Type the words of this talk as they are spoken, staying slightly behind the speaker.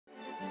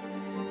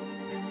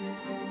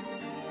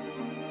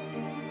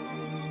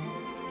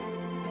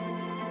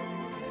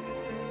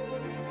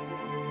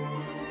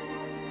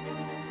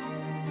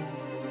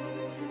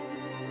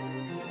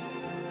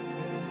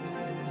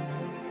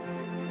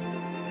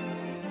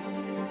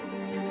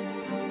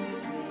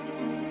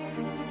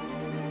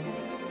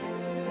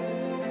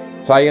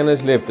Cyan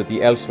has lived at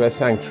the Elsewhere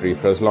Sanctuary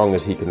for as long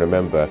as he can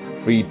remember,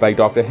 freed by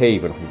Dr.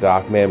 Haven from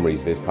dark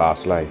memories of his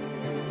past life.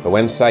 But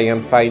when Cyan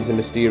finds a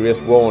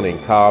mysterious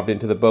warning carved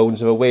into the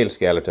bones of a whale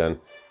skeleton,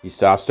 he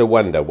starts to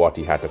wonder what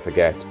he had to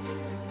forget.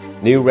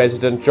 New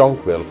resident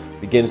Jonquil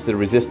begins to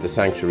resist the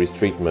Sanctuary's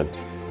treatment,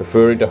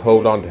 preferring to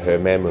hold on to her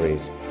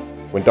memories.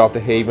 When Dr.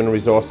 Haven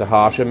resorts to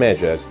harsher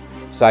measures,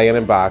 Cyan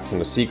embarks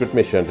on a secret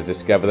mission to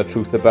discover the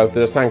truth about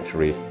the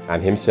Sanctuary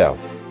and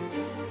himself.